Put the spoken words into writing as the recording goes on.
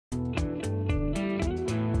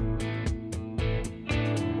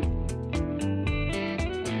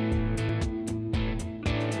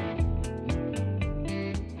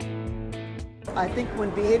I think when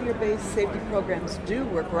behavior-based safety programs do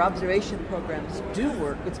work, or observation programs do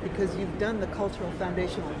work, it's because you've done the cultural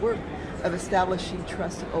foundational work of establishing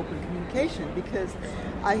trust and open communication. Because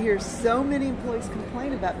I hear so many employees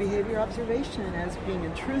complain about behavior observation as being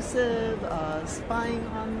intrusive, spying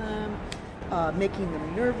on them, making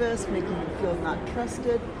them nervous, making them feel not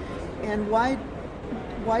trusted. And why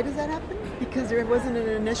does that happen? Because there wasn't an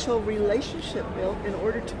initial relationship built in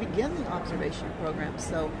order to begin the observation program.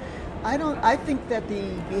 So I think that the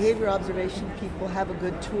behavior observation people have a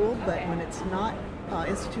good tool, but when it's not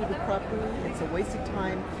instituted properly, it's a waste of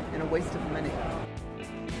time and a waste of money.